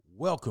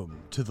Welcome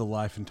to the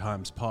Life and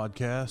Times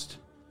podcast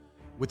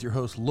with your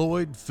host,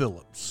 Lloyd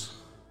Phillips.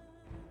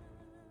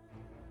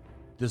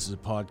 This is a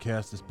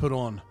podcast that's put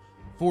on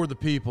for the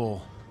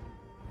people,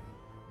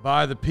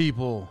 by the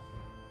people,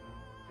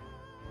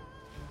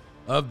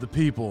 of the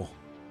people.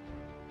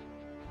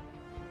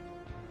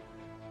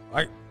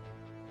 To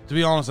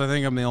be honest, I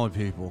think I'm the only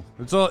people.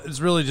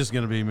 It's really just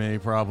going to be me,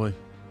 probably,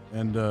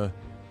 and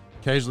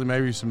occasionally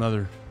maybe some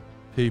other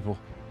people,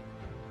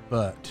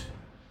 but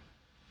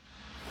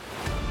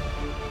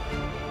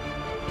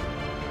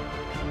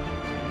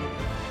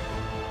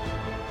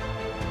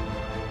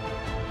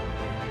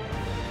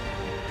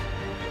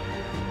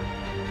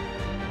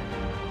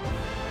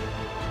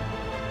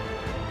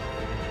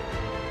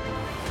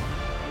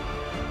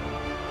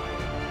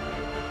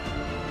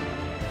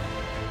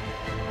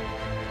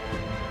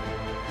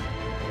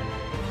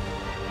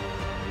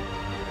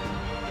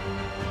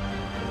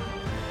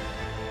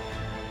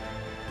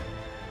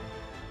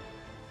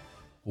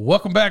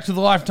welcome back to the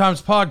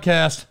Lifetimes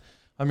podcast.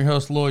 I'm your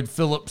host, Lloyd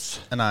Phillips.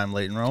 And I'm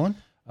Leighton Rowan.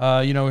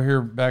 We're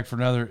here back for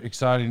another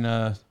exciting,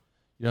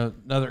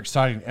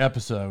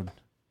 episode.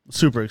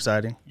 Super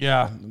exciting.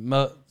 Yeah,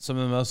 some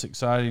of the most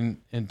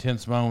exciting,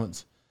 intense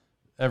moments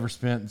ever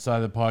spent inside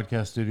the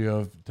podcast studio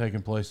have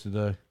taken place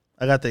today.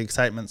 I got the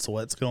excitement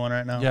sweats going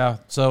right now. Yeah,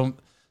 so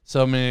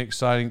many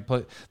exciting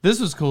places. This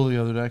was cool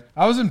the other day.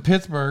 I was in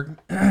Pittsburgh,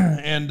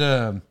 and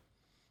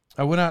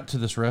I went out to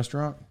this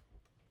restaurant.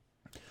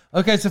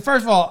 Okay, so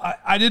first of all,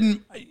 I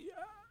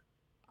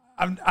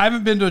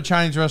haven't been to a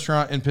Chinese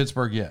restaurant in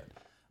Pittsburgh yet.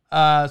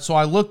 So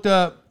I looked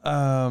up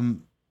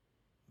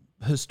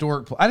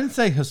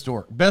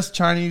best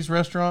Chinese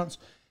restaurants.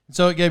 And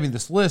so it gave me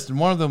this list, and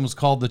one of them was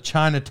called the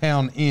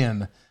Chinatown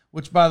Inn,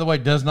 which, by the way,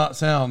 does not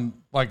sound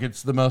like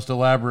it's the most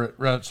elaborate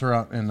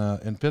restaurant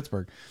in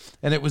Pittsburgh.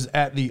 And it was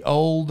at the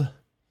old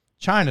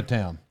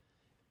Chinatown.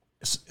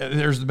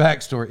 There's the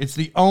backstory. It's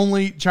the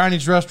only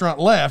Chinese restaurant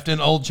left in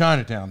old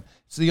Chinatown.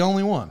 It's the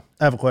only one.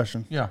 I have a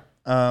question. Yeah.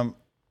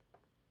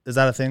 Is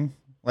that a thing?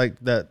 Like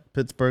that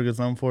Pittsburgh is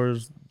known for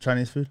is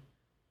Chinese food?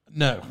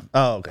 No.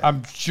 Oh, okay.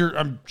 I'm sure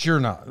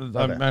not.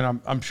 Okay.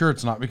 I'm sure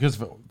it's not, because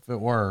if it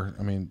were,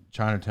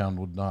 Chinatown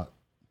would not.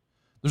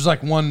 There's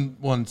like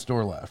one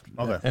store left.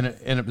 Okay.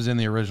 And it was in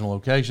the original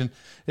location.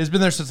 It's been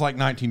there since like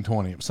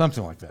 1920,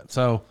 something like that.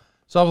 So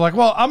I was like,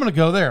 well, I'm going to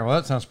go there. Well,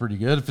 that sounds pretty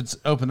good. If it's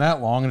open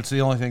that long and it's the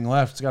only thing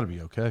left, it's got to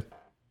be okay.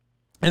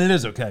 And it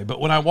is okay.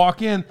 But when I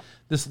walk in,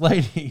 this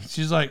lady,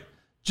 she's like,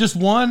 just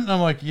one? And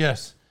I'm like,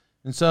 yes.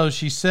 And so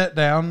she sat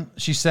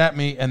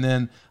me, and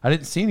then I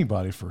didn't see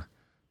anybody for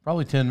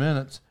probably 10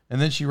 minutes.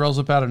 And then she rolls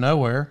up out of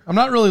nowhere. I'm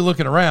not really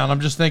looking around. I'm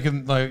just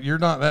thinking, like, you're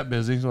not that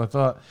busy, so I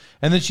thought.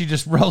 And then she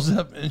just rolls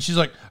up, and she's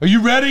like, are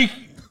you ready?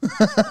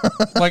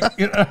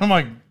 I'm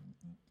like,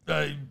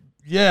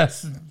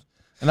 yes.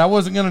 And I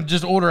wasn't going to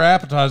just order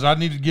appetizer. I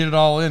needed to get it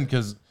all in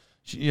because,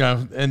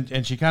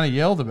 and she kind of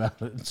yelled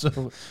about it.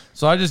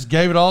 So I just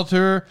gave it all to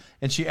her,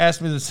 and she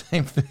asked me the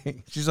same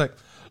thing. She's like,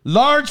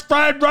 large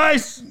fried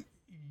rice?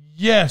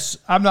 Yes.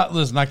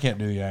 Listen, I can't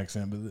do the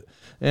accent,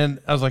 and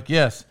I was like,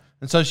 yes.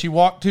 And so she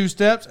walked 2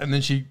 steps, and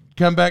then she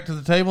come back to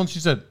the table, and she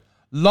said,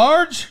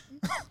 large?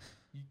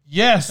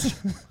 Yes.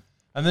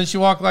 And then she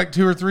walked like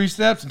 2 or 3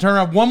 steps and turned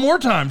around one more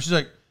time. She's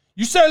like,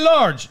 you said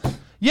large?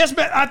 Yes,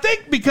 man. I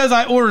think because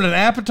I ordered an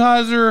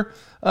appetizer,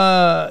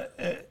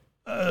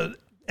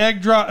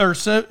 egg drop, or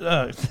soup.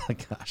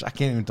 Gosh, I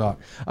can't even talk.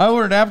 I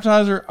ordered an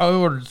appetizer, I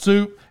ordered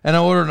soup, and I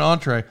ordered an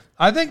entree.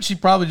 I think she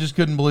probably just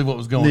couldn't believe what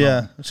was going on.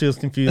 Yeah, she was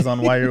confused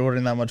on why you're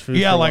ordering that much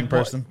food for one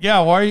person.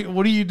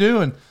 What are you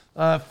doing?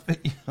 Well,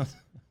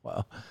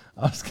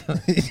 I was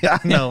gonna. Yeah,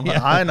 I know.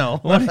 Yeah. I know.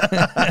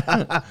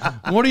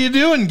 What are you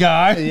doing,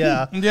 guy?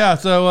 Yeah. Yeah.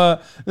 So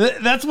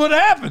that's what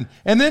happened.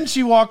 And then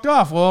she walked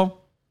off. Well,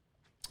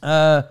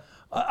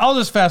 I'll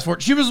just fast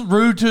forward. She was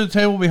rude to the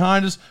table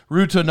behind us,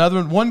 rude to another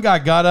one. One guy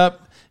got up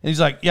and he's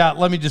like, yeah,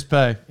 let me just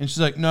pay. And she's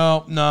like,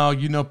 no,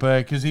 you no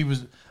pay, because he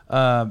was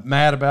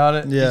mad about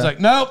it. Yeah. He's like,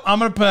 no, I'm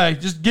going to pay.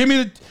 Just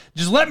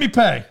let me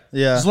pay.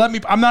 Yeah. Just let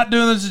me, I'm not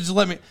doing this. Just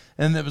let me.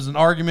 And there was an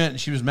argument, and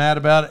she was mad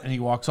about it, and he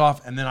walks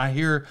off. And then I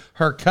hear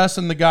her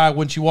cussing the guy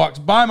when she walks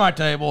by my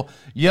table,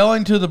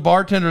 yelling to the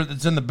bartender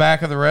that's in the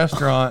back of the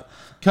restaurant,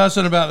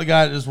 cussing about the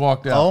guy that just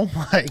walked out. Oh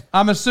my.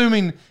 I'm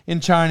assuming in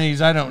Chinese.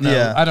 I don't know.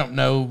 Yeah. I don't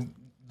know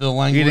the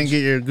language. You didn't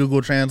get your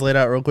Google Translate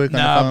out real quick on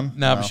your phone?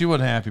 No, but she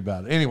wasn't happy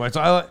about it. Anyway,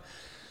 so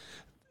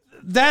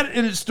that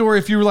in its story,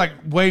 if you were like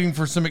waiting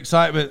for some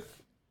excitement,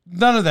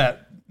 none of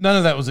that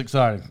was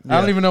exciting. Yeah.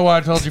 I don't even know why I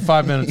told you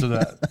 5 minutes of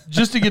that,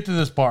 just to get to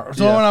this part.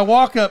 So when I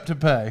walk up to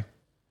pay,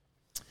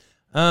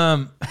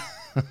 oh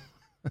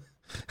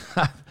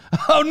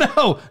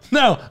no,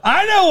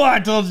 I know why I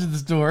told you the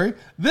story.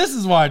 This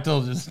is why I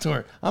told you the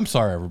story. I'm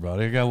sorry,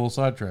 everybody. I got a little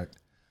sidetracked.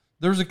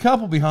 There was a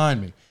couple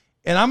behind me,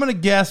 and I'm going to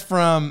guess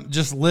from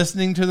just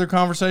listening to their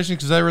conversation,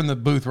 because they were in the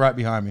booth right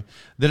behind me,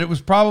 that it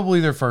was probably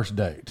their first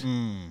date.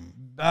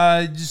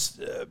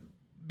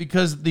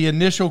 Because the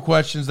initial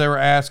questions they were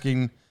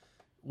asking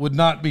would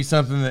not be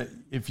something that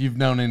if you've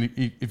known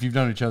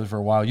each other for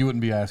a while, you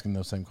wouldn't be asking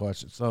those same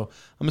questions. So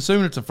I'm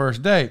assuming it's a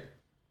first date.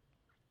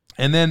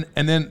 And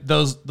then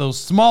those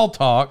small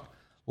talk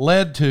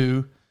led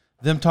to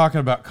them talking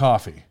about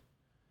coffee.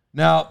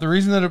 Now, the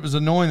reason that it was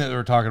annoying that they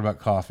were talking about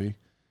coffee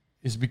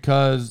is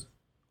because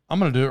I'm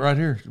going to do it right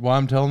here while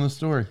I'm telling this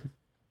story.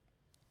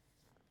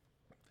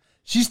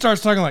 She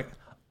starts talking like,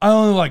 I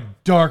only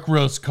like dark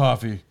roast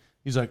coffee.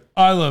 He's like,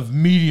 I love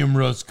medium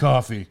roast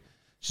coffee.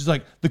 She's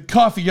like, the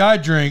coffee I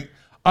drink,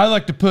 I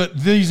like to put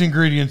these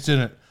ingredients in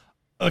it.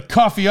 A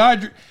coffee I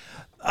drink.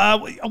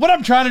 What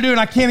I'm trying to do, and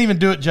I can't even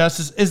do it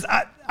justice, is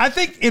I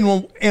think in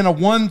a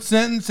one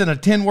sentence, in a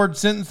 10-word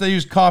sentence, they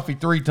use coffee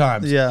 3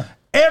 times. Yeah.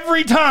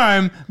 Every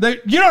time,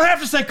 you don't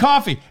have to say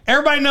coffee.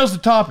 Everybody knows the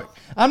topic.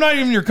 I'm not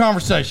even in your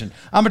conversation.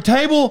 I'm a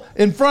table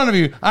in front of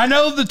you. I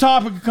know the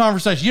topic of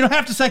conversation. You don't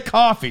have to say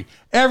coffee.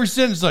 Every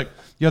sentence is like,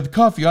 yeah, the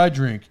coffee I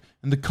drink,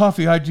 and the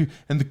coffee I do,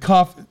 and the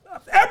coffee.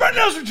 Everybody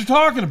knows what you're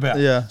talking about.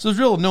 Yeah. So it's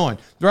real annoying.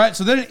 Right?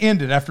 So then it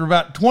ended after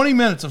about 20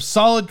 minutes of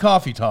solid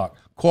coffee talk.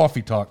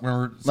 Coffee talk.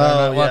 Remember?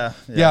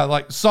 Yeah,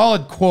 like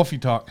solid coffee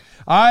talk.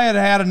 I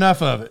had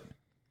enough of it.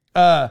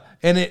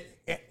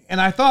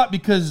 And I thought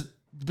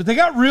but they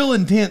got real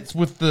intense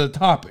with the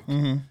topic.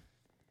 Mm-hmm.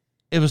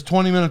 It was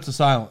 20 minutes of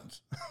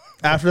silence.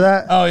 After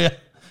that? Oh, yeah.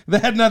 They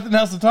had nothing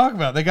else to talk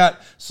about. They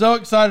got so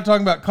excited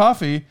talking about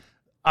coffee.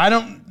 I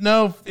don't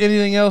know if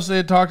anything else they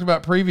had talked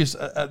about previous.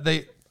 I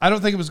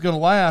don't think it was going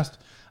to last.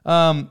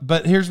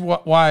 But here's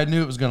why I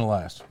knew it was going to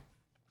last.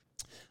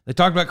 They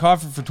talked about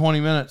coffee for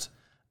 20 minutes.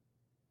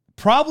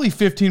 Probably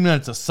 15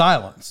 minutes of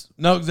silence.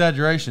 No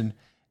exaggeration.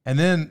 And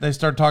then they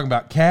started talking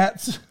about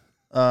cats.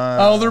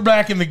 They're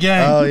back in the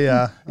game. Oh,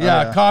 yeah.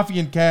 Yeah, coffee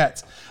and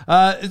cats.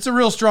 It's a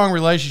real strong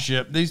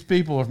relationship. These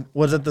people are...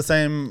 Was it the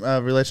same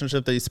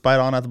relationship that you spied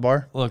on at the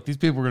bar? Look, these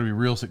people are going to be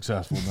real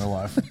successful in their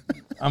life.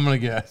 I'm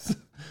going to guess.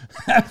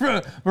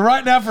 But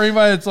right now, for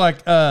anybody that's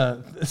like...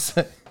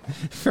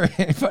 for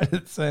anybody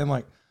that's saying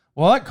like,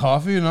 well, I like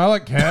coffee and I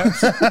like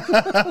cats.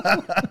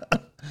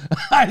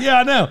 Yeah,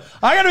 I know.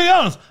 I got to be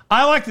honest.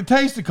 I like the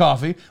taste of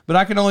coffee, but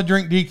I can only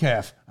drink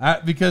decaf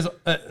because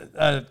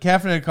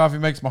caffeinated coffee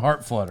makes my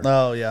heart flutter.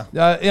 Oh, yeah.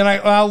 And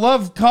I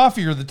love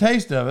coffee or the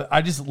taste of it.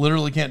 I just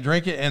literally can't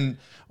drink it. And,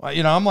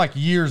 I'm like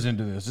years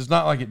into this. It's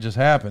not like it just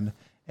happened.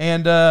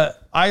 And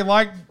I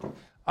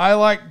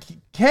like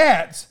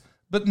cats,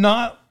 but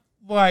not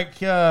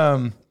like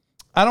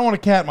I don't want a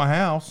cat in my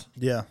house.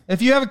 Yeah.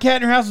 If you have a cat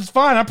in your house, it's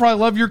fine. I probably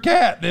love your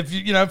cat. If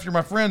if you're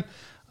my friend.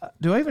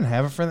 Do I even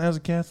have a friend that has a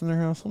cat in their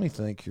house? Let me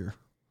think here.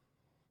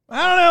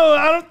 I don't know.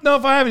 I don't know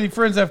if I have any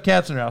friends that have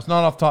cats in their house.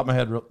 Not off the top of my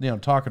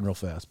head, talking real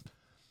fast.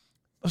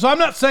 So I'm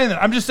not saying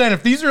that. I'm just saying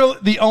if these are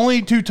the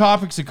only 2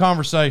 topics of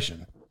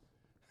conversation,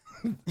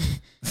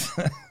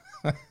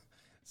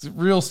 it's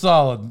real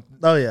solid.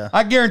 Oh, yeah.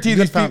 I guarantee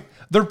these people,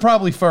 they're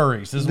probably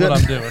furries is what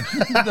I'm doing.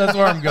 That's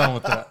where I'm going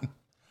with that.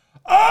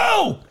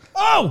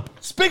 Oh,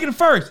 speaking of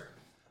furries.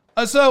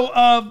 So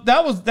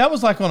that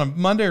was like on a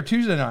Monday or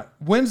Tuesday night.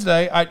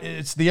 Wednesday,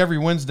 it's the every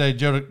Wednesday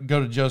go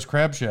to Joe's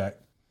Crab Shack.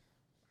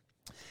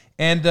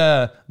 And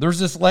there's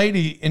this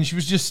lady, and she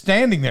was just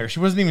standing there. She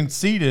wasn't even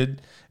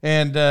seated.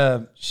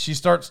 And she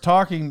starts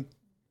talking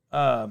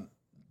to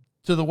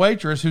the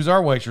waitress, who's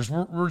our waitress.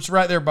 We're just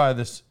right there by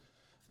this.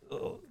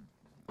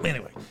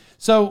 Anyway,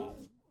 so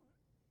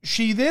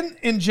she then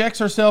injects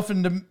herself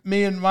into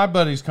me and my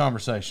buddy's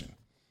conversation.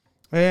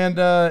 And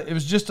it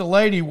was just a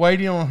lady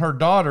waiting on her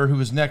daughter who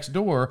was next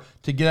door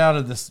to get out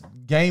of this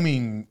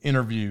gaming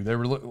interview. They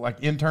were like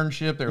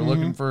internship. They were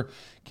looking for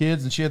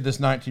kids, and she had this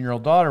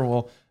 19-year-old daughter.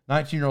 Well,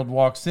 19-year-old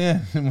walks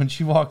in, and when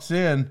she walks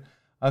in,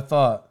 I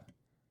thought,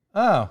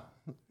 oh,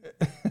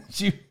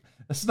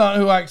 that's not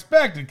who I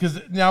expected, because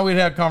now we'd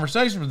had a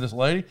conversation with this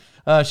lady.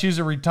 She's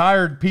a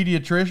retired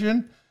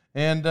pediatrician,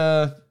 and,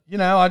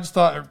 I just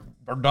thought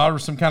her daughter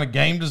was some kind of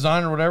game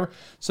designer or whatever.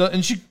 So,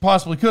 and she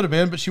possibly could have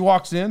been, but she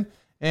walks in.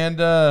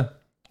 And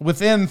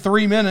within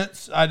 3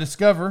 minutes, I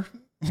discover,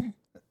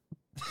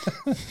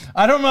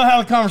 I don't know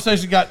how the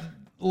conversation got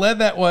led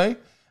that way,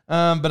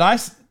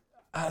 but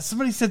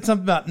somebody said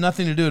something about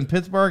nothing to do in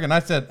Pittsburgh, and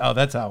I said, oh,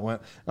 that's how it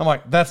went. I'm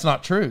like, that's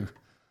not true.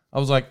 I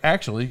was like,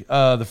 actually,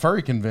 the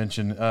furry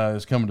convention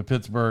is coming to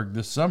Pittsburgh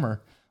this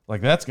summer. Like,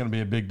 that's going to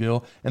be a big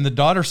deal. And the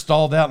daughter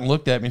stalled out and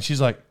looked at me, and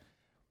she's like,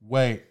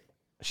 wait,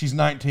 she's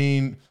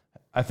 19.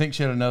 I think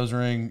she had a nose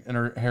ring, and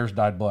her hair's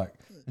dyed black.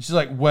 And she's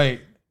like,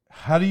 wait.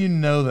 How do you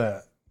know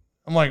that?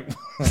 I'm like,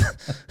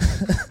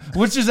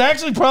 which is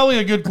actually probably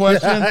a good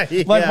question.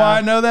 Like, why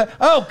I know that?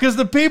 Oh, because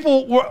the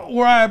people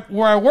where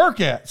I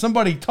work at,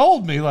 somebody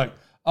told me like,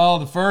 oh,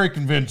 the furry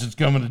convention's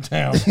coming to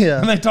town.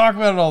 Yeah. And they talk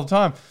about it all the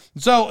time.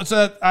 So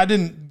I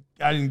didn't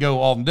go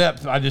all in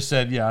depth. I just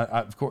said, yeah,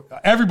 of course,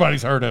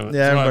 everybody's heard of it.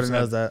 Yeah, everybody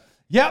knows that.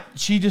 Yep.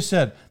 She just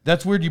said,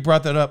 that's weird you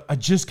brought that up. I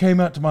just came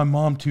out to my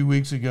mom 2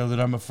 weeks ago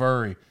that I'm a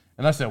furry.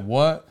 And I said,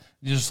 what?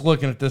 You're just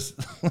looking at this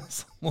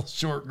little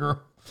short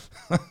girl.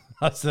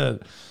 I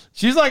said,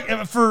 she's like,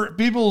 for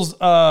people's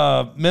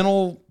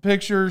mental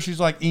picture, she's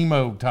like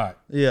emo type.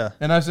 Yeah.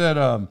 And I said,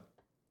 I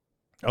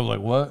was like,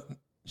 what?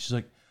 She's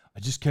like, I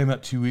just came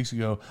out 2 weeks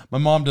ago. My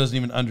mom doesn't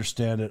even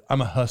understand it.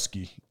 I'm a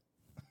husky.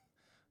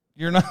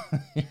 You're not.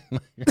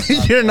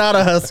 You're not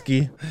a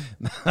husky.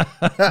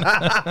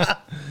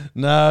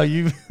 No,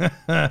 you.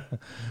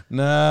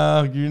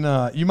 No, you're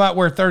not. You might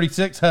wear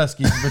 36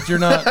 huskies, but you're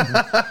not.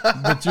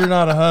 But you're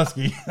not a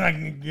husky. I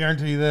can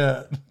guarantee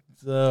that.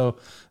 So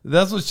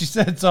that's what she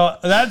said. So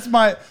that's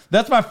my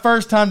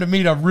first time to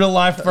meet a real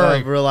life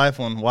furry. Real life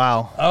one.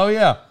 Wow. Oh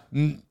yeah.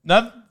 She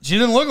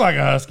didn't look like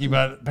a husky,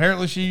 but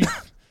apparently she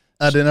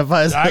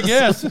identifies. I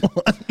guess.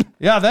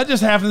 Yeah, that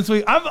just happened this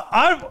week.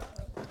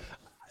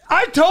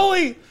 I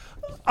totally.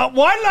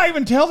 Why did I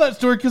even tell that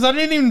story? Because I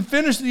didn't even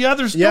finish the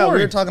other story. Yeah, we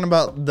were talking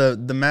about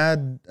the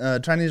mad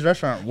Chinese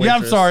restaurant waitress. Yeah,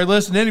 I'm sorry.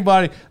 Listen,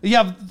 anybody.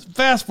 Yeah,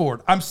 fast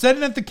forward. I'm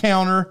sitting at the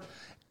counter.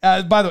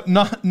 By the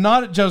way,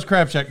 not at Joe's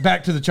Crab Shack.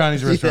 Back to the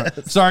Chinese restaurant.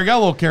 Yes. Sorry, I got a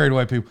little carried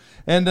away, people.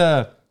 And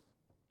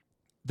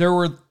there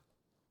were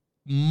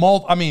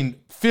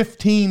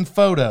 15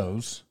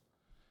 photos.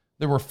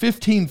 There were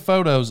 15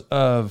 photos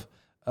of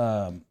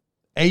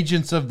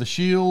Agents of the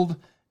Shield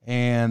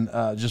and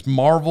just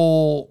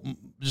Marvel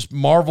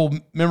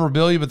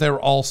memorabilia, but they were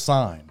all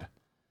signed.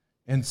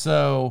 And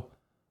so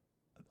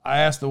I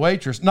asked the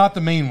waitress, not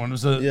the mean one, it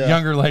was a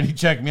younger lady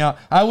checking me out.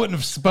 I wouldn't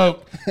have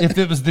spoke if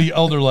it was the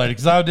older lady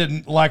because I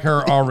didn't like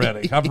her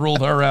already. I've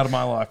ruled her out of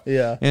my life.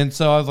 Yeah. And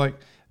so I was like,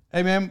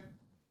 hey, man,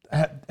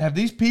 have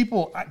these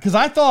people, because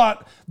I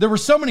thought there were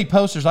so many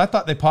posters, I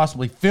thought they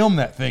possibly filmed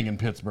that thing in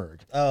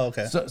Pittsburgh. Oh,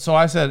 okay. So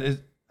I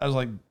said, I was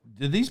like,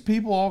 did these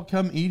people all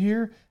come eat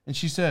here? And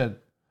she said,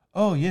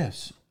 oh,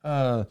 yes.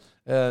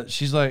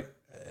 She's like,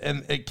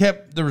 and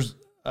there was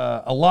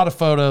a lot of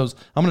photos.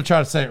 I'm going to try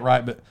to say it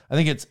right, but I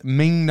think it's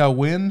Ming Na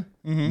Wen.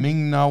 Mm-hmm.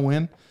 Ming Na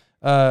Wen.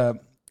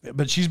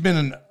 But she's been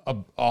in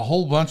a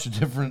whole bunch of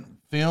different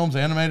films,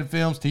 animated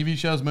films, TV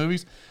shows,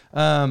 movies.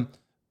 And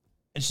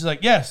she's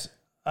like, yes,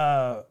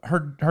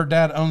 her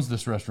dad owns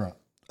this restaurant.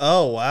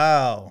 Oh,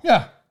 wow.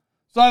 Yeah.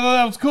 So I thought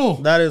that was cool.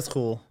 That is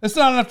cool. It's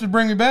not enough to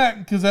bring me back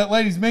because that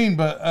lady's mean,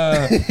 but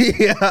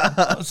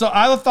yeah. So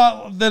I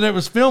thought that it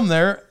was filmed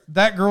there.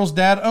 That girl's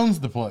dad owns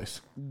the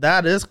place.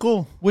 That is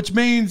cool. Which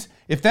means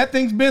if that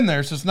thing's been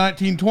there since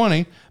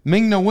 1920,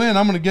 Ming Na Wen,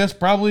 I'm going to guess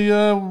probably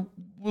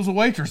was a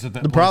waitress at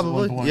that place.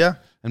 Probably, at one point. yeah.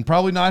 And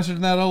probably nicer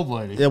than that old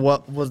lady. Yeah.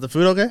 What was the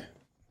food okay?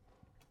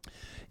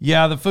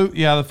 Yeah, the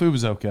food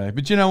was okay.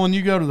 But when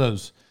you go to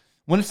those,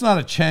 when it's not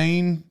a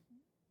chain.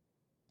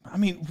 I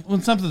mean,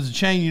 when something's a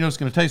chain, it's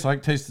going to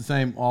taste the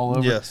same all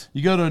over. Yes.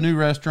 You go to a new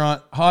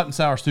restaurant, hot and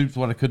sour soup's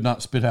what I could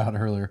not spit out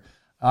earlier.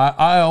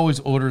 I always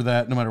order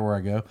that no matter where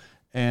I go.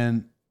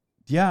 And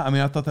yeah,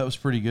 I thought that was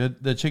pretty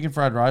good. The chicken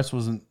fried rice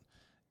wasn't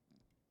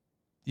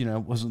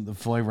the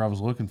flavor I was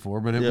looking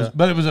for, but it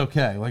was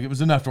okay. Like it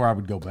was enough to where I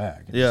would go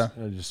back. I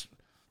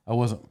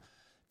wasn't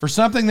for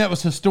something that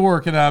was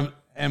historic.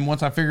 And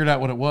once I figured out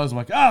what it was, I'm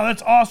like, oh,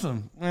 that's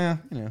awesome. Yeah.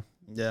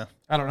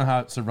 I don't know how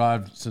it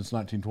survived since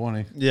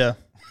 1920. Yeah.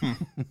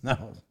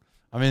 No.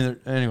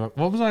 Anyway,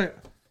 what was I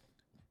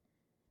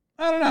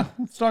don't know.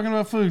 It's talking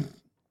about food.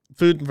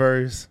 Food and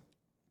furries.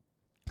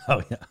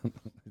 Oh, yeah.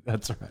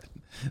 That's right.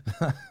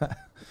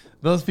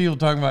 Those people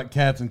talking about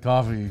cats and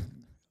coffee.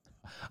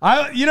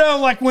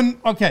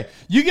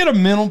 You get a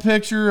mental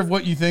picture of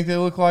what you think they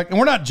look like. And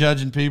we're not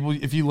judging people.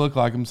 If you look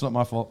like them, it's not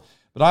my fault.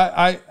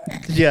 But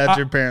yeah, it's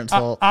your parents'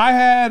 fault. I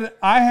had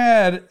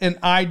an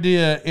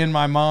idea in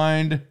my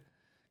mind.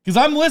 Because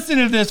I'm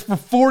listening to this for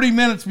 40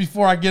 minutes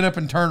before I get up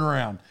and turn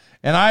around.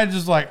 And I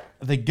just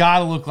they got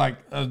to look like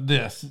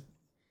this.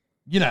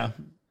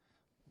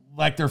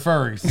 Like they're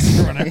furries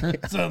or whatever.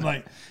 So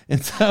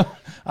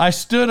I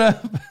stood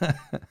up.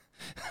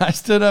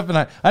 And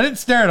I didn't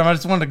stare at them. I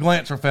just wanted to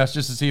glance real fast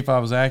just to see if I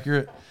was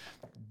accurate.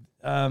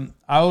 I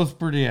was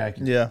pretty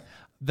accurate. Yeah.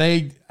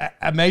 They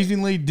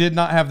amazingly did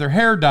not have their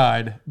hair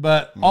dyed,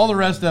 but all the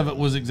rest of it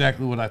was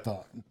exactly what I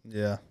thought.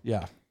 Yeah.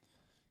 Yeah.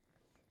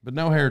 But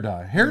no hair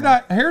dye. Hair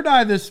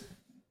dye. This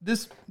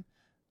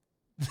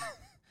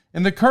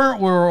in the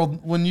current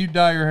world, when you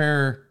dye your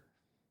hair,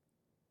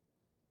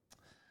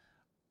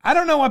 I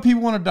don't know why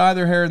people want to dye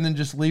their hair and then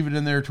just leave it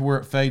in there to where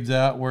it fades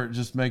out, where it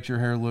just makes your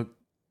hair look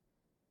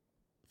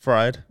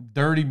fried,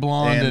 dirty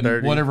blonde, and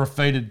dirty. Whatever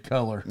faded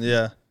color.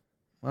 Yeah,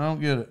 I don't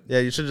get it.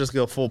 Yeah, you should just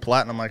go full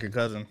platinum like your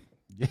cousin.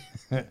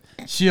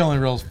 She only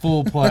rolls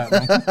full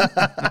platinum.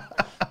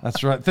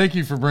 That's right. Thank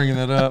you for bringing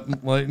that up,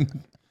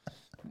 Layton.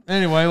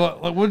 Anyway,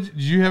 did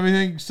you have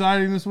anything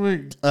exciting this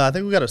week? I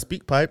think we got a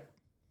Speakpipe.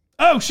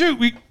 Oh,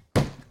 shoot.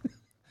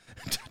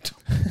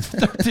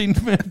 13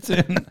 minutes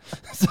in.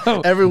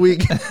 So every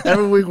week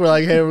we're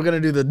like, hey, we're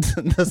going to do the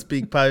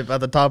Speakpipe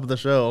at the top of the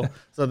show.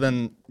 So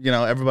then,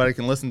 everybody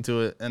can listen to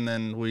it. And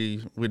then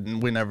we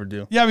never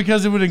do. Yeah,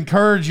 because it would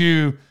encourage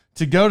you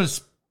to go to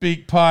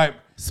Speakpipe.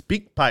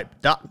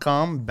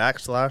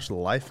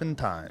 Speakpipe.com/life and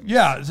times.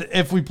 Yeah,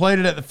 if we played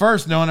it at the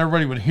first, knowing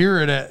everybody would hear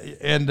it,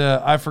 and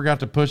I forgot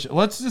to push it.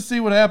 Let's just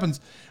see what happens.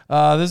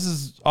 This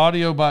is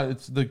audio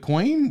it's the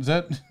Queen. Is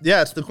that?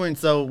 Yeah, it's the Queen.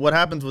 So what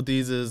happens with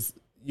these is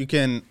you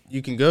can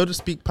go to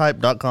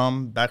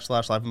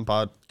speakpipe.com/life and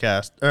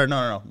podcast, or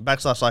no,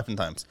 /life and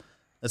times.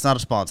 It's not a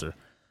sponsor.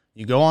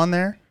 You go on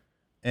there,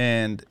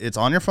 and it's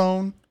on your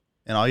phone,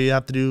 and all you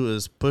have to do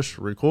is push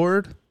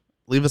record,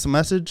 leave us a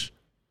message,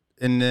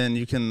 and then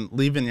you can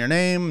leave in your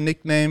name,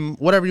 nickname,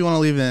 whatever you want to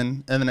leave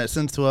in, and then it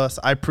sends to us.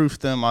 I proof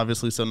them,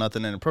 obviously, so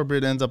nothing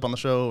inappropriate ends up on the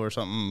show or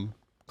something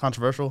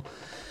controversial.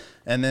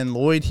 And then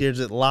Lloyd hears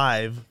it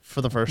live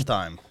for the first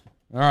time.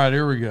 All right,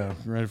 here we go.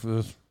 You ready for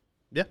this?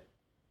 Yeah.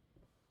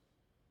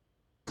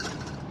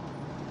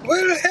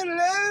 Well,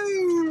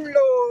 hello,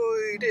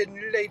 Lloyd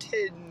and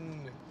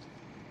Leighton.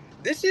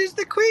 This is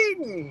the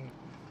Queen.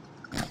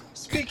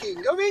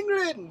 Speaking of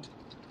England,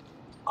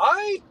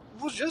 I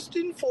was just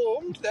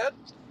informed that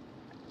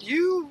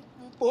you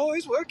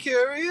boys were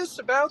curious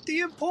about the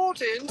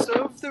importance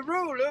of the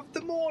role of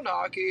the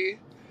monarchy.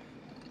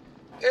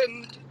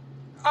 And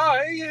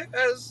I,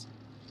 as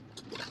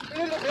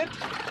Elizabeth,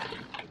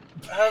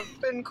 have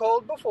been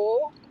called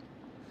before,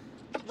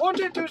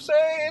 wanted to say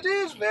it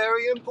is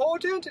very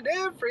important and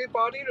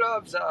everybody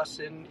loves us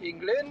in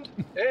England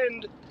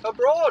and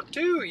abroad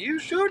too. You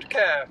should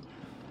care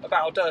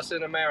about us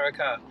in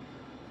America.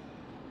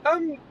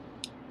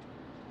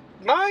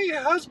 My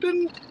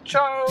husband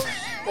Charles,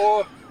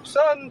 or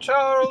son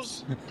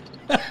Charles,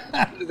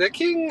 the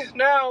king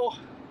now.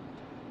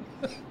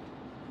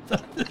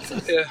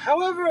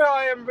 However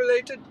I am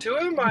related to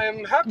him, I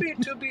am happy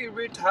to be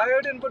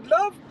retired and would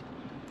love.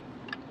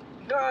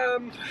 I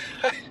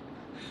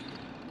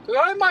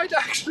might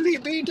actually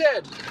be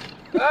dead.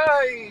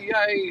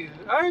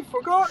 I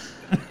forgot.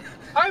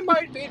 I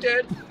might be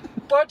dead.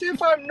 But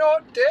if I'm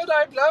not dead,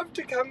 I'd love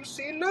to come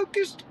see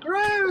Locust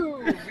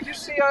Grove. You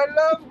see, I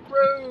love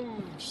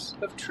groves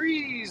of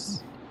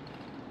trees,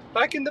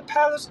 like in the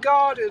palace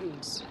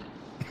gardens.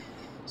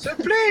 So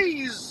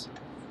please,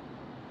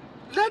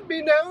 let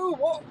me know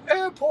what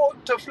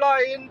airport to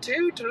fly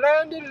into to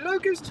land in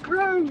Locust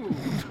Grove.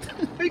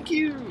 Thank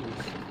you.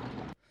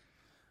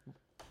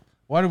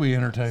 Why do we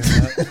entertain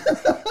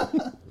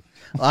that?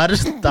 Well, I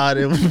just thought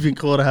it would be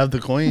cool to have the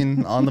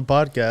Queen on the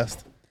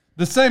podcast.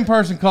 The same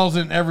person calls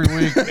in every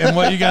week, and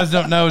what you guys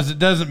don't know is it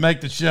doesn't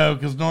make the show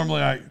because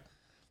normally I,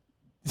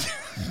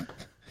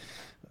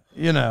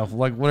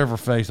 like whatever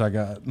face I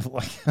got.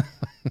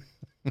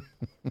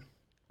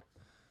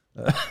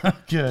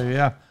 Okay,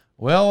 yeah.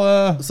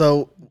 Well,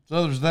 So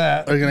there's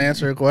that. are you going to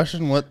answer a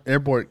question? What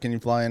airport can you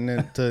fly in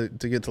to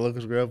get to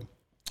Locust Grove?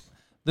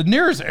 The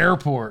nearest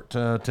airport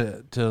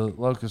to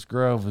Locust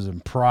Grove is in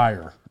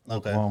Pryor,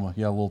 Oklahoma.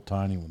 Yeah, a little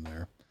tiny one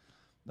there.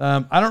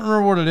 I don't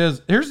remember what it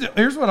is.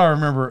 Here's what I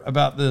remember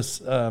about this.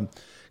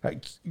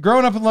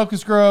 Growing up in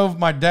Locust Grove,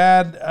 my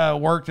dad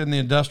worked in the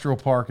industrial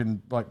park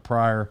in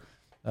Pryor,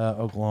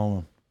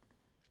 Oklahoma.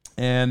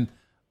 And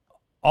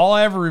all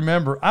I ever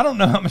remember, I don't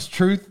know how much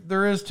truth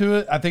there is to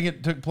it. I think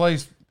it took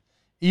place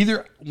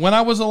either when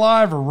I was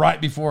alive or right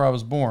before I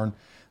was born.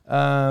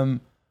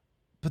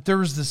 But there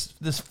was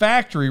this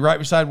factory right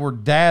beside where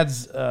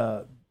Dad's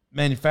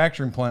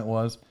manufacturing plant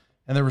was,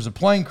 and there was a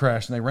plane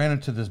crash, and they ran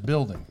into this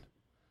building.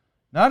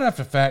 Now, I'd have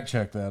to fact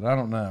check that. I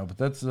don't know, but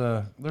that's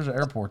there's an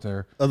airport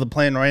there. Oh, the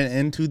plane ran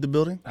into the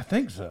building? I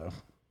think so.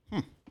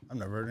 I've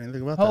never heard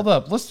anything about Hold that.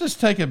 up. Let's just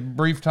take a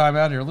brief time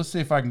out here. Let's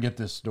see if I can get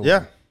this story.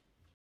 Yeah.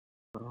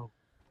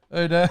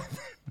 Hey, Dad.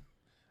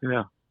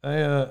 Yeah,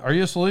 Hey, are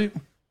you asleep?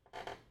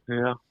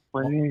 yeah.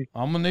 What do you need?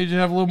 I'm gonna need you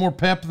to have a little more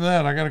pep than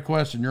that. I got a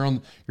question.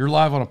 You're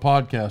live on a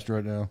podcast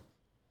right now.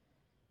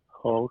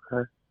 Oh,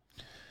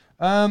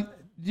 okay.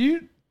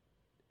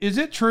 Is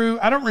it true?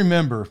 I don't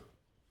remember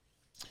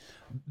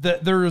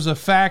that there was a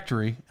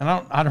factory, and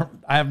I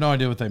have no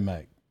idea what they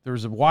make. There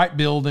was a white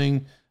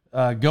building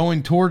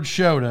going towards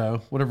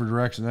Shodo, whatever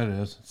direction that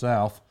is,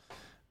 south,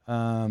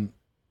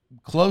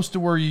 close to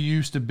where you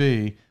used to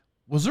be.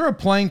 Was there a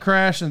plane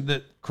crash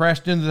that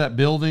crashed into that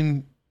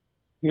building?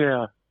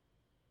 Yeah,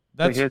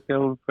 they hit the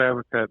old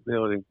Fabricat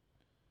building.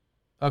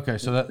 Okay,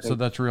 so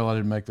that's real. I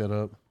didn't make that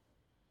up.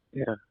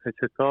 Yeah, it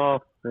took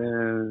off,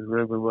 and the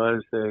rumor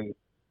was they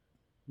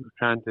were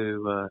trying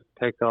to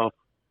take off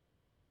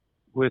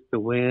with the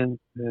wind.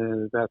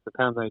 About the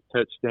time they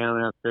touched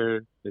down out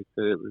there, they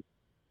said it was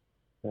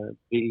a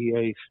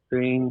DEA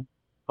sting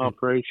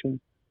operation.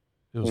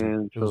 So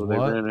they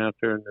ran out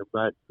there in their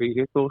black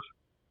vehicles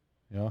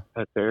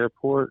at the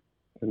airport,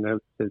 and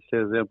instead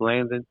of them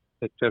landing,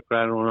 they took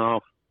right on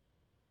off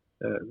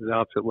the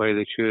opposite way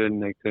they should,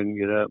 and they couldn't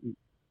get up and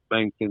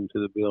banked into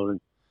the building.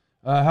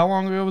 How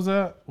long ago was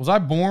that? Was I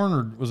born,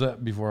 or was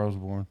that before I was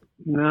born?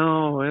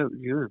 No,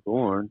 you were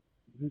born.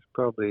 It was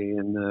probably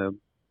in the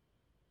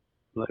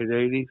late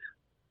 80s.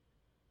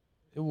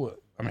 It was.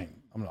 I mean,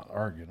 I'm not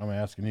arguing. I'm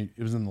asking.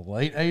 It was in the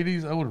late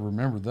 80s. I would have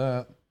remembered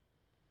that.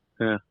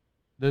 Yeah.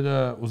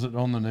 Was it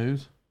on the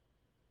news?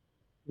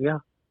 Yeah.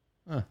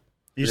 Huh.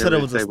 You said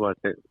it was a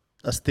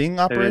sting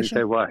They didn't operation?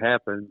 say what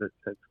happened, but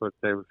that's what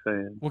they were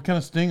saying. What kind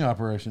of sting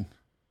operation?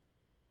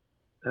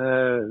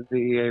 The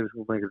DEA was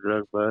going to make a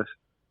drug bust.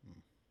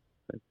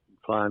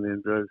 Flying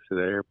in drugs to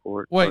the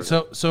airport. Wait,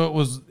 so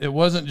it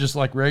wasn't just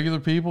like regular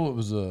people. It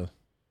was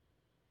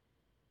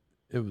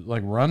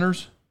like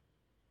runners.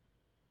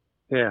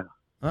 Yeah.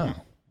 Oh,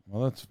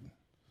 well, that's.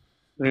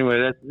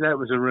 Anyway, that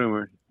was a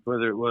rumor.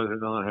 Whether it was or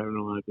not, I have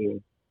no idea.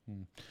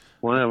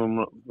 One of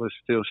them was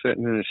still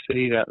sitting in a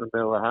seat out in the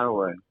middle of the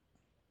highway.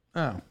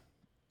 Oh.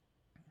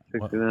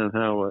 69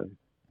 highway.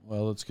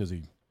 Well, it's because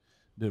he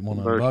didn't want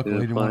to Burst unbuckle. in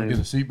He a didn't want to plane. get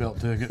a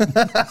seatbelt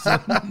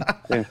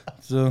ticket.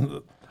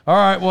 So, all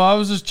right. Well, I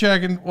was just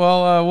checking.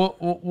 Well,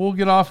 we'll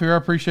get off here. I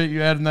appreciate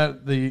you adding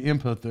the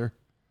input there.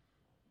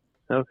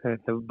 Okay.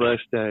 Have a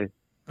blessed day.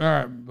 All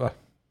right. Bye.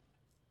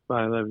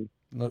 Bye. Love you.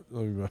 Love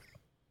you, bye.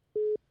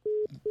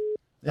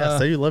 Yeah,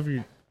 say you love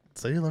your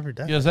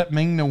dad. Yeah, is that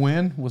Ming Na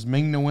Wen? Was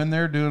Ming Na Wen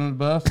there doing the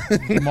buff?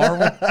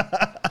 Marvel?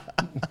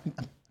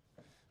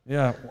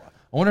 Yeah.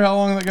 I wonder how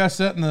long that guy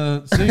sat in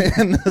the seat.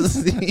 In the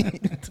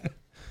seat.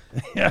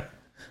 Yeah.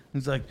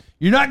 He's like,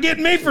 you're not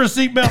getting me for a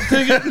seatbelt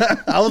ticket.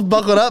 I was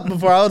buckled up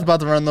before I was about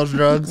to run those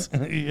drugs.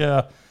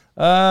 Yeah.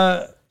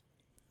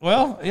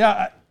 Well,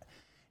 yeah.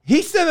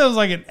 He said it was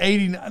like an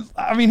 89.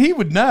 I mean, he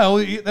would know.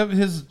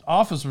 His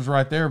office was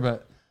right there,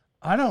 but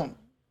I knew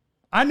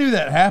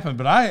that happened,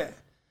 but I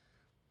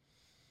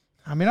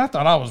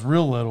thought I was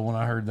real little when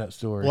I heard that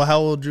story. Well, how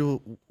old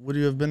would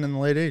you have been in the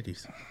late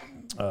 80s?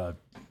 I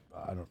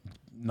don't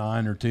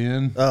 9 or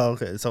 10. Oh,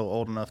 okay. So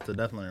old enough to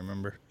definitely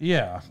remember.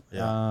 Yeah.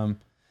 Yeah.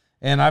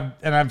 And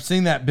I've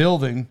seen that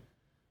building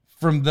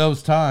from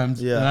those times.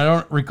 Yeah. And I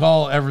don't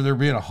recall ever there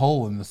being a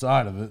hole in the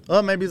side of it.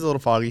 Well, maybe he's a little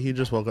foggy. He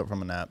just woke up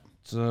from a nap.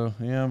 So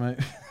yeah, mate.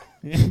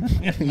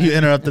 You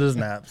interrupted his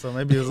nap, so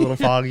maybe he was a little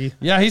foggy.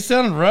 Yeah, he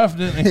sounded rough,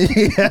 didn't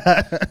he?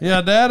 Yeah.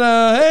 Yeah, Dad.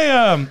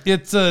 Hey,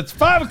 it's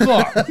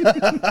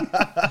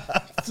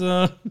 5:00. It's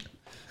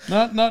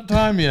not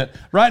time yet.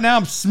 Right now,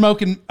 I'm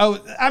smoking.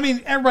 Oh, I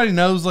mean, everybody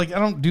knows. Like, I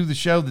don't do the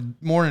show the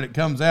morning it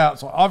comes out,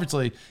 so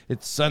obviously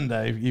it's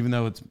Sunday, even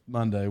though it's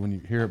Monday when you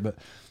hear it. But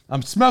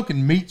I'm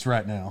smoking meats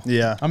right now.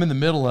 Yeah. I'm in the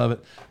middle of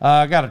it.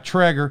 I got a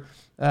Traeger.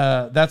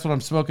 That's what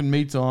I'm smoking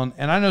meats on.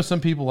 And I know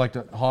some people like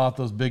to haul out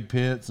those big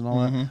pits and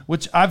all that,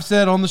 which I've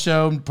said on the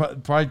show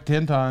probably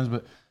 10 times.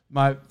 But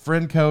my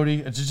friend Cody,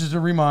 it's just a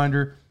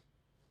reminder.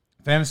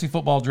 Fantasy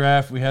football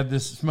draft, we had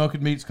this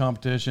smoking meats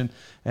competition,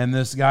 and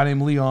this guy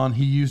named Leon,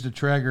 he used a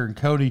Traeger, and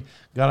Cody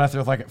got out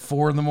there like at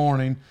 4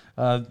 a.m,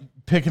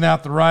 picking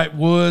out the right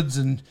woods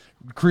and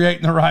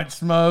creating the right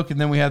smoke.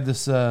 And then we had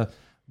this the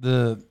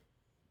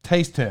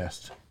taste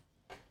test,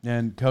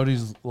 and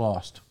Cody's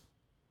lost.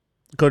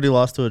 Cody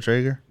lost to a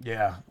Traeger?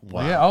 Yeah.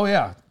 Wow. Yeah. Oh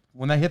yeah.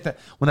 When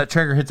that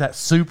Traeger hits that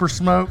super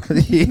smoke.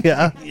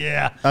 Yeah.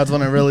 Yeah. That's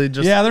when it really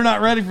just... Yeah, they're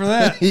not ready for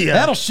that. Yeah.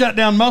 That'll shut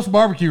down most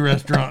barbecue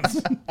restaurants.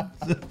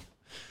 At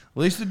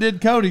least it did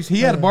Cody's.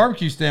 He had a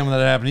barbecue stand when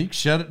that happened. He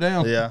shut it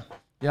down. Yeah.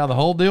 Yeah, the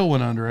whole deal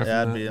went under after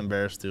Yeah, I'd that. be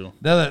embarrassed too.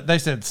 They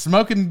said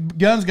smoking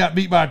guns got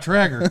beat by a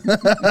Traeger.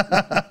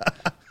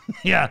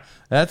 Yeah,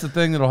 that's the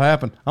thing that'll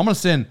happen. I'm going to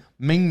send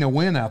Ming Na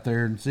Wen out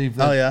there and see if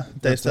Oh, yeah.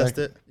 that's Taste test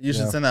it. You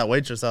should send that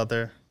waitress out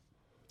there.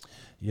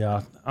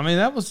 Yeah, I mean,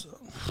 that was...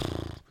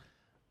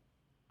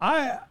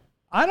 I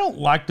don't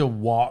like to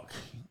walk.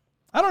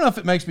 I don't know if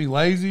it makes me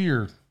lazy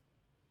or...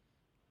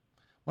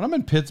 When I'm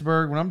in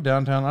Pittsburgh, when I'm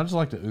downtown, I just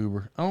like to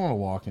Uber. I don't want to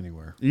walk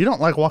anywhere. You don't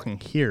like walking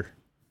here.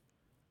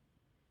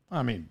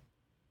 I mean,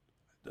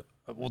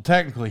 well,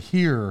 technically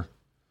here,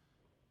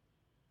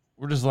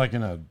 we're just like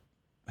in a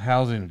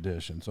housing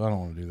addition, so I don't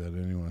want to do that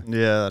anyway.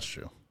 Yeah, that's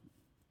true.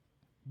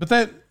 But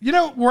that,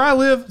 where I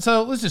live,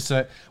 so let's just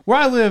say, where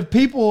I live,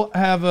 people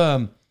have,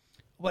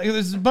 like,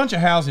 there's a bunch of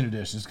housing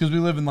additions because we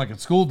live in like a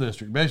school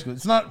district, basically.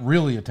 It's not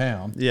really a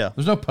town. Yeah.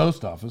 There's no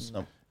post office.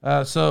 Nope.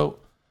 So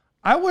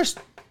I wish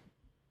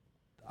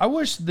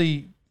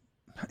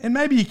and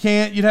maybe you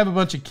can't, you'd have a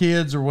bunch of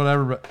kids or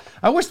whatever, but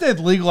I wish they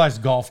had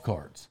legalized golf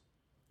carts.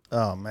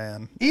 Oh,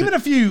 man. Even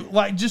if you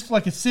just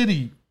like a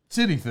city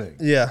thing.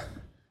 Yeah.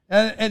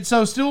 And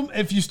so still,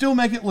 if you still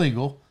make it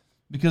legal,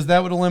 because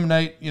that would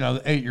eliminate, the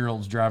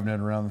 8-year-olds driving it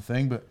around the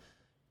thing. But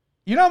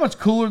you know how much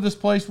cooler this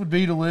place would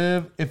be to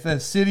live if the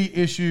city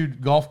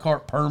issued golf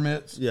cart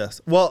permits?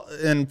 Yes. Well,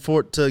 and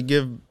to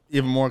give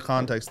even more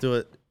context to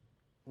it,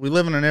 we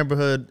live in a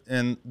neighborhood,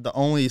 and the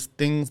only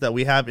things that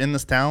we have in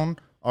this town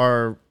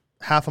are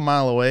half a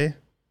mile away.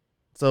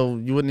 So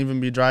you wouldn't even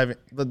be driving.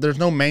 There's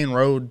no main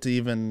road to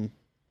even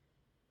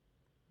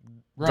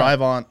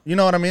drive on. You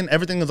know what I mean?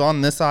 Everything is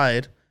on this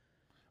side,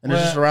 and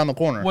it's just around the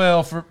corner.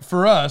 Well,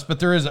 for us, but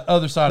there is the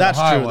other side of the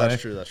highway.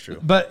 That's true.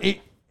 But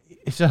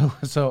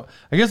so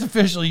I guess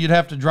officially you'd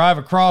have to drive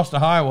across the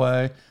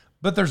highway,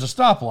 but there's a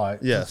stoplight.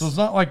 Yes. So it's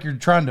not like you're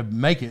trying to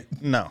make it.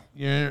 No.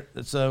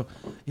 So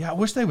yeah, I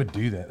wish they would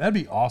do that. That'd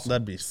be awesome.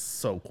 That'd be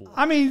so cool.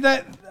 I mean,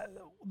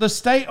 the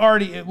state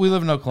already, we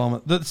live in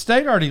Oklahoma, the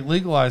state already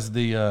legalized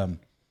the,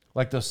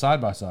 like those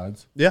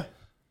side-by-sides. Yeah.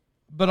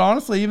 But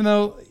honestly, even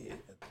though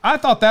I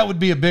thought that would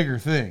be a bigger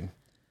thing,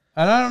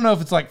 and I don't know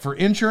if it's like for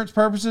insurance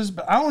purposes,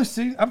 but I've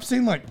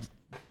seen like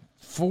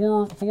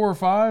four or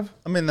five.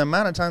 I mean, the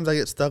amount of times I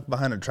get stuck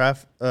behind a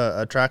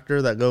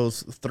tractor that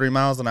goes 3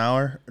 miles an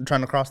hour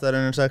trying to cross that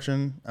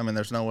intersection, I mean,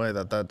 there's no way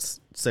that's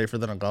safer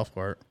than a golf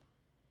cart.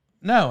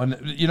 No, and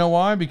you know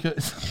why?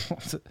 Because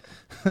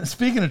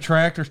speaking of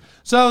tractors,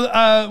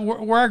 so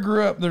where I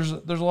grew up, there's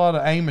a lot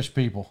of Amish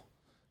people,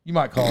 You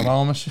might call it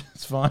Amish.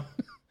 It's fine.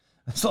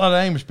 There's a lot of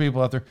Amish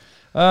people out there.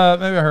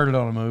 Maybe I heard it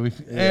on a movie.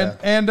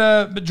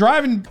 But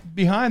driving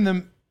behind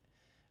them,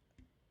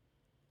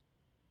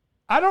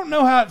 I don't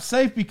know how it's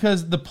safe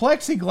because the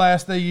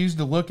plexiglass they use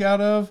to look out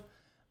of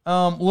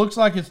looks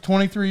like it's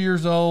 23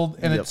 years old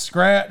and it's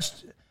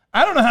scratched.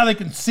 I don't know how they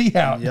can see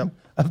out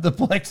of the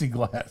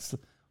plexiglass.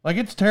 Like,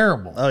 it's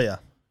terrible. Oh, yeah.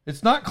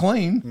 It's not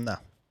clean. No.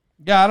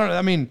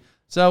 Yeah,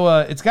 so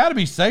it's got to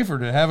be safer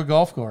to have a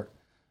golf cart.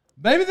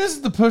 Maybe this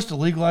is the push to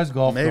legalize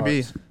golf carts.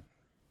 Maybe.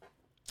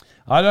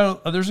 I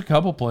don't. There's a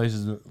couple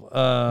places.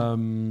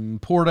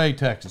 Port A,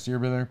 Texas. You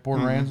ever been there? Port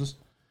Aransas?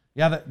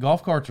 Yeah, that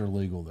golf carts are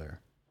legal there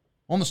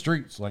on the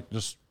streets. Like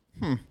just.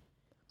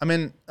 I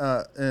mean,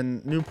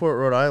 in Newport,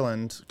 Rhode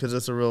Island, because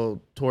it's a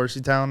real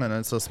touristy town and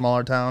it's a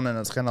smaller town and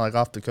it's kind of like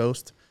off the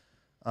coast.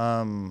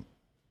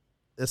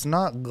 It's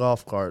not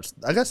golf carts.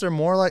 I guess they're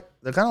kind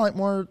of like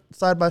more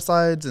side by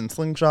sides and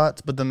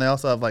slingshots, but then they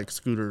also have like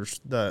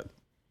scooters that.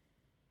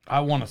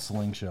 I want a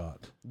slingshot.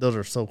 Those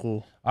are so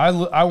cool.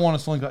 I want a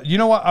slingshot. You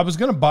know what? I was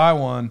going to buy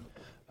one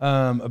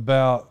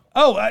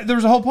there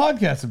was a whole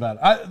podcast about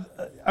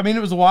it. I mean, it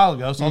was a while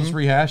ago, so I'll just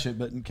rehash it,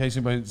 but in case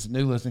anybody's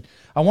new listening,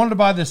 I wanted to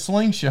buy this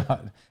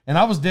slingshot, and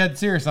I was dead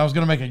serious. I was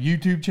going to make a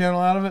YouTube channel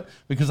out of it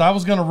because I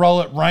was going to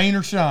roll it rain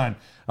or shine.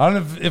 I don't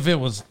know if it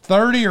was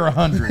 30 or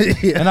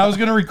 100, and I was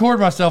going to record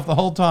myself the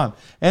whole time.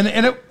 And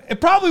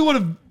it probably would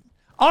have,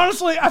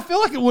 honestly, I feel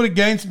like it would have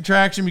gained some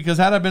traction because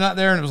had I been out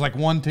there and it was like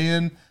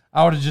 110,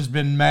 I would have just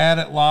been mad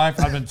at life.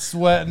 I've been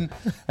sweating,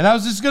 and I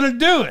was just going to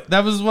do it.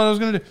 That was what I was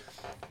going to do.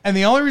 And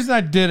the only reason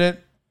I did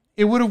it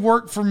would have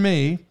worked for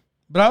me,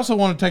 but I also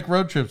want to take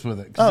road trips with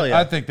it. Oh, yeah.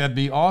 I think that'd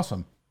be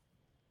awesome.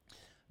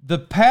 The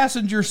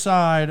passenger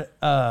side,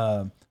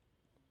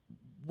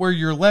 where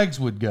your legs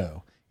would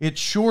go, it's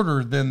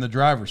shorter than the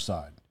driver's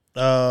side.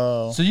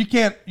 Oh. So you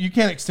can't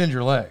extend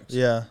your legs.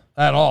 Yeah.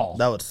 At all.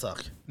 That would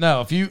suck.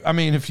 No, if you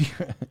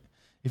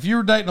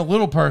were dating a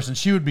little person,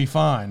 she would be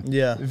fine.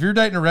 Yeah. If you're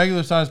dating a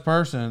regular sized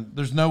person,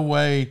 there's no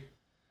way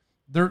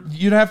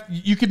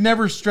you could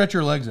never stretch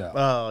your legs out.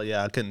 Oh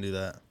yeah, I couldn't do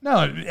that. No,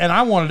 and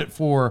I wanted it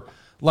for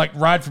like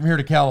ride from here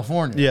to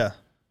California. Yeah.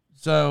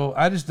 So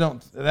I just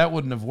that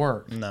wouldn't have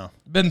worked. No.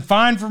 Been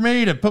fine for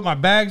me to put my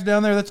bags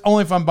down there. That's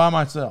only if I'm by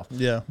myself.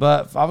 Yeah.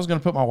 But if I was going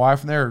to put my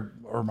wife in there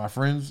or my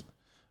friends,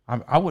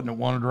 I wouldn't have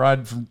wanted to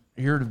ride from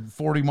here to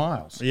 40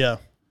 miles. Yeah.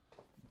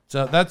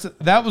 So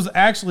that was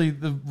actually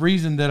the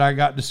reason that I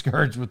got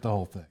discouraged with the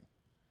whole thing.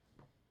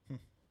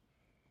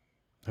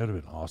 That would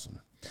have been awesome.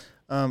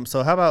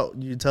 So how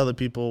about you tell the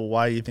people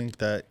why you think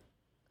that,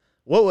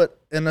 what would,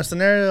 in a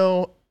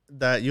scenario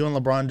that you and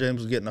LeBron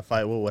James would get in a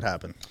fight, what would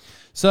happen?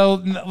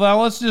 So,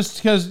 well, let's just,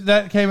 because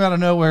that came out of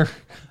nowhere,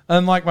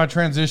 unlike my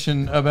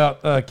transition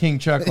about King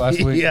Chuck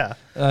last week. Yeah.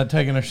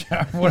 Taking a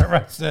shower, whatever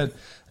I said.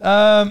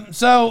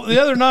 So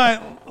the other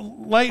night,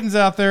 Leighton's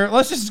out there.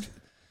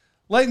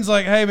 Leighton's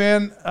like, hey,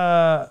 man,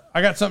 I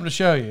got something to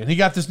show you. And he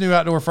got this new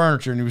outdoor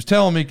furniture, and he was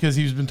telling me because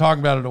he's been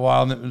talking about it a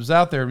while, and it was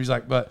out there. He's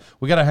like, but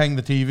we got to hang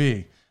the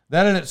TV.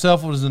 That in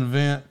itself was an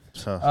event.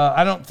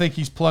 I don't think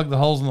he's plugged the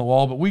holes in the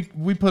wall, but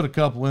we put a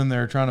couple in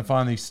there trying to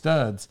find these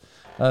studs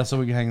so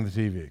we could hang the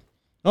TV.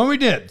 And we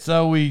did.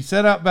 So we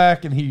set out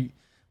back, and we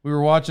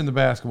were watching the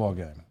basketball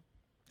game.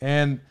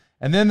 And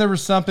then there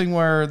was something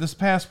where this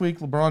past week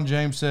LeBron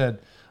James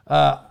said,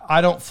 I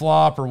don't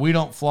flop, or we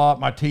don't flop.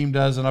 My team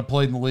doesn't. I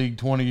played in the league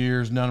 20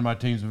 years. None of my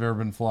teams have ever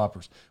been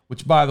floppers,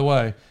 which, by the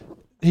way,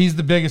 he's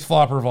the biggest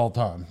flopper of all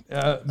time,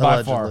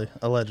 by far.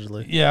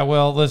 Allegedly. Yeah,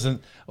 well,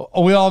 listen,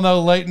 we all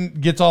know Leighton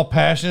gets all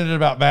passionate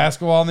about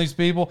basketball and these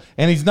people,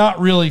 and he's not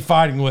really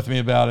fighting with me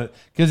about it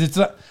because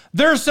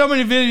there are so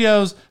many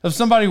videos of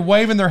somebody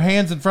waving their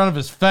hands in front of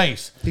his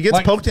face. He gets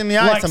poked in the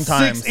eye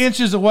sometimes. 6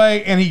 inches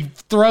away, and he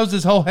throws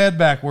his whole head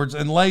backwards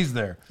and lays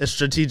there. It's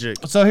strategic.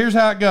 So here's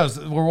how it goes.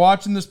 We're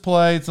watching this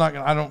play. It's not.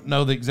 I don't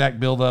know the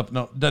exact build-up.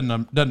 No,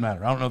 doesn't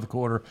matter. I don't know the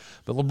quarter.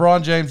 But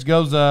LeBron James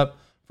goes up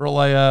for a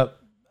layup.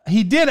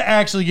 He did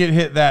actually get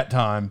hit that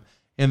time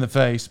in the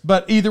face,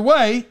 but either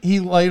way, he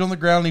laid on the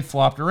ground and he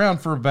flopped around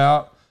for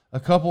about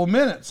a couple of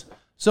minutes.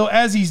 So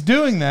as he's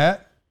doing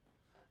that,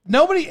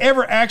 nobody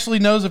ever actually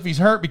knows if he's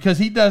hurt because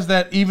he does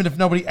that even if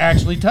nobody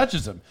actually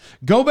touches him.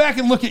 Go back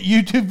and look at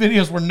YouTube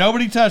videos where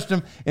nobody touched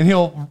him, and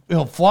he'll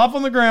flop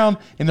on the ground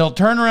and he'll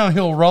turn around and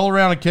he'll roll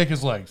around and kick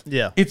his legs.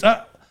 Yeah. It's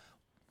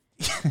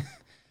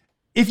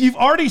if you've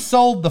already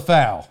sold the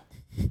foul,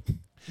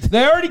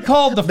 they already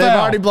called the foul. They've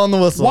already blown the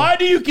whistle. Why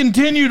do you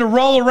continue to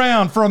roll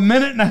around for a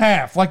minute and a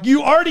half? Like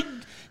you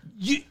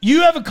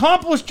have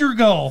accomplished your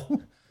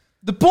goal.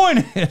 The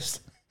point is,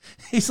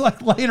 he's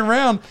like laying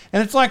around,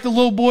 and it's like the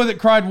little boy that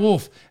cried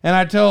wolf. And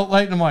I tell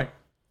Leighton, I'm like,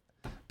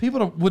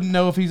 people wouldn't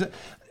know if he's.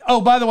 Oh,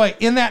 by the way,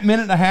 in that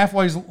minute and a half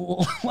while he's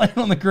laying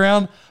on the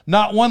ground,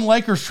 not one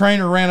Lakers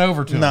trainer ran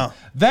over to him. No.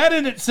 That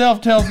in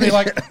itself tells me,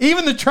 like,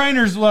 even the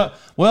trainers, well,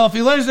 if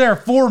he lays there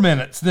 4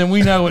 minutes, then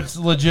we know it's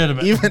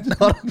legitimate.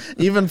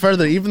 Even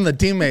further, even the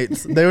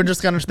teammates, they were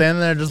just kind of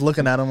standing there just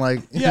looking at him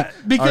like, yeah,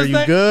 because are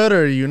you good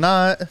or are you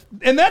not?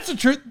 And that's the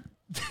truth.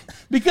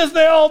 because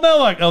they all know,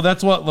 like, oh,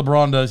 that's what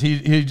LeBron does.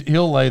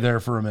 He'll lay there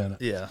for a minute.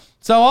 Yeah.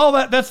 So all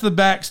that's the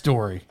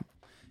backstory.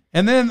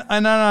 And then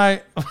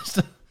I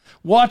was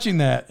watching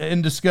that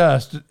in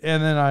disgust,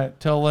 and then I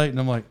tell Leighton,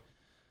 I'm like,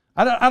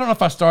 I don't know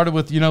if I started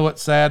with, you know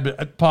what's sad,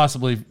 but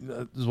possibly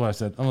is what I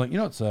said. I'm like, you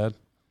know what's sad?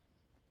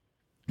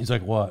 He's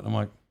like, what? I'm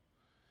like,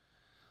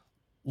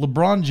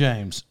 LeBron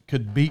James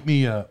could beat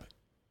me up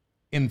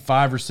in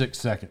 5 or 6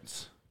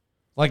 seconds.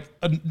 Like,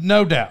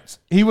 no doubts.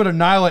 He would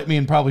annihilate me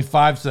in probably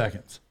 5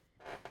 seconds.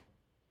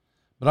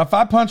 But if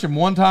I punch him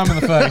one time in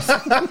the face,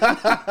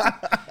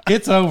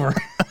 it's over.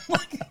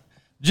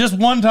 Just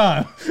one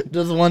time.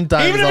 Just one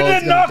time. Even if it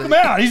didn't knock him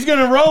out, he's going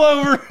to roll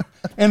over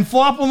and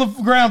flop on the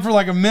ground for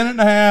like a minute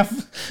and a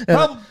half.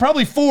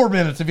 Probably 4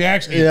 minutes if you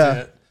actually get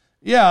it.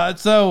 Yeah,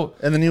 so...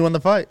 And then you won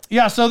the fight.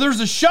 Yeah, so there's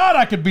a shot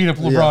I could beat up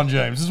LeBron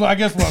James, is what I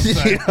guess what I'm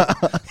saying.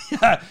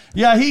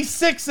 Yeah, he's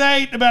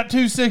 6'8", about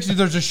 260.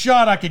 There's a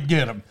shot I could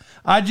get him.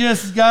 I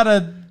just got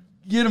to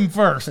get him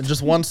first. And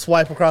just one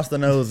swipe across the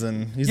nose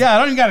and he's... Yeah, I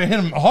don't even got to hit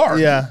him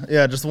hard.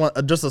 Yeah, just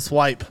a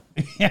swipe.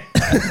 Yeah.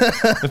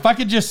 If I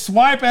could just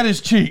swipe at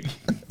his cheek,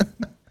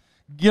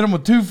 get him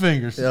with 2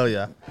 fingers. Oh,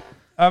 yeah.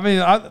 I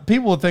mean,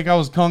 people would think I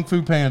was Kung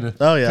Fu Panda.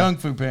 Oh, yeah. Kung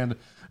Fu Panda.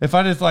 If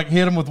I just like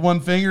hit him with one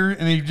finger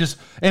and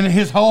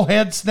his whole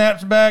head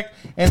snaps back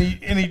and he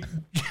and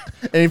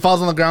he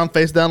falls on the ground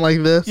face down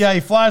like this. Yeah, he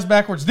flies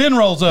backwards, then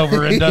rolls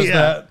over and does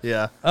that.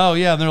 Yeah. Oh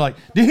yeah, and they're like,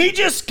 did he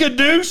just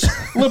skadoosh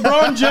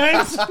LeBron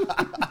James?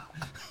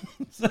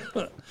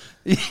 So,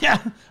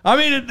 yeah, I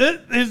mean,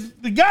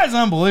 the guy's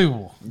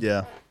unbelievable.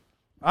 Yeah.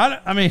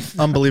 I mean,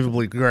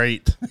 unbelievably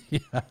great.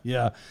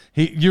 Yeah.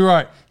 You're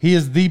right. He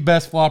is the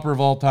best flopper of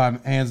all time,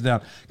 hands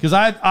down. Because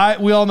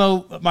we all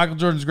know Michael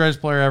Jordan's the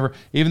greatest player ever.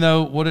 Even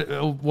though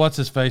what's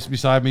his face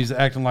beside me is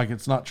acting like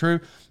it's not true.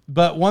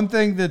 But one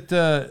thing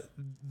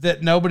that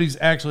nobody's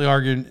actually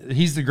arguing,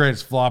 he's the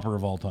greatest flopper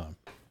of all time.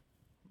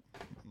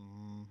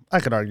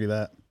 I could argue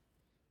that.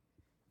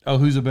 Oh,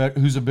 who's a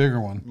bigger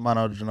one?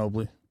 Manu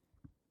Ginobili.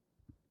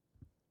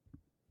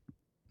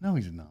 No,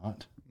 he's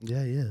not.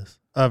 Yeah, he is.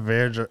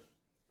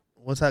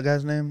 What's that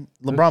guy's name?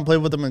 LeBron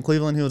played with him in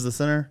Cleveland. He was the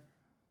center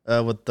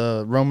with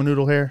the Roman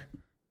noodle hair.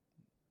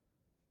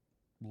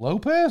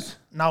 Lopez?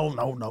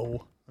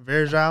 No.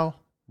 Virgil.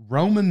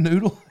 Roman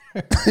noodle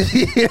hair?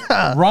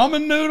 Yeah.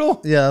 Ramen noodle?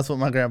 Yeah, that's what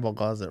my grandpa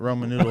calls it.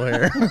 Roman noodle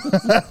hair.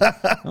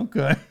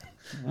 Okay.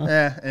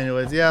 Yeah,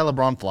 anyways,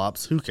 LeBron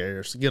flops. Who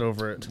cares? Get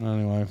over it.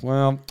 Anyway,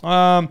 well,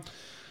 all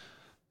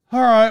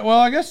right. Well,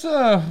 I guess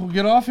we'll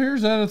get off here.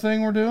 Is that a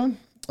thing we're doing?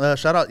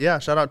 Shout out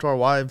to our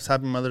wives.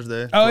 Happy Mother's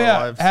Day. Oh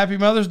yeah, Happy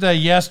Mother's Day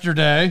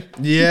yesterday.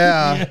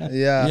 Yeah.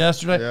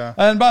 Yesterday. Yeah.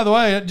 And by the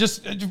way,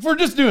 if we're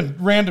just doing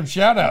random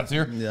shout outs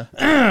here. Yeah.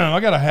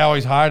 I got a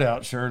Howie's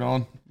Hideout shirt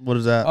on. What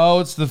is that? Oh,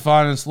 it's the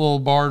finest little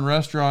bar and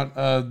restaurant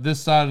this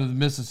side of the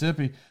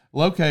Mississippi,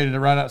 located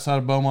right outside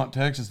of Beaumont,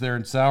 Texas, there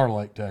in Sour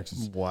Lake,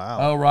 Texas. Wow.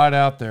 Oh, right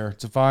out there.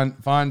 It's a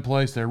fine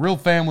place there. Real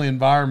family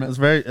environment.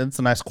 It's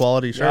a nice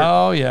quality shirt.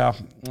 Oh yeah.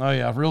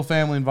 Real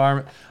family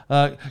environment.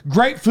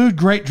 Great food,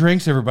 great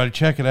drinks, everybody.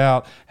 Check it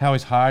out.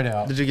 Howie's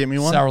Hideout. Did you get me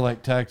one? Sour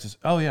Lake, Texas.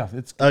 Oh yeah.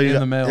 It's in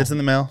the mail. It's in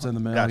the mail? It's in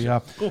the mail, Gotcha. yeah.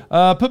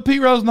 Cool. Put Pete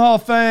Rose in the Hall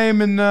of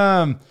Fame and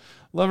love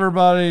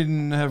everybody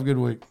and have a good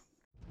week.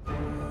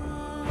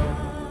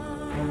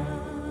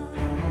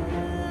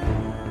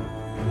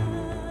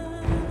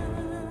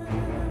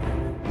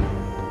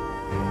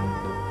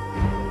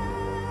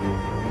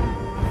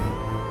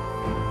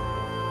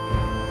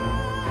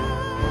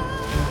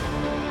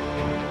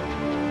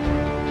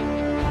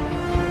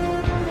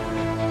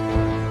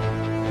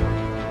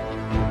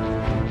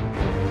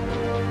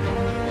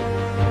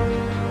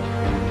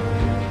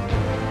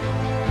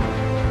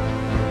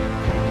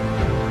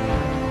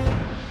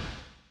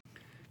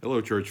 Hello,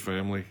 church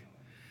family.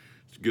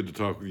 It's good to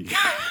talk with you.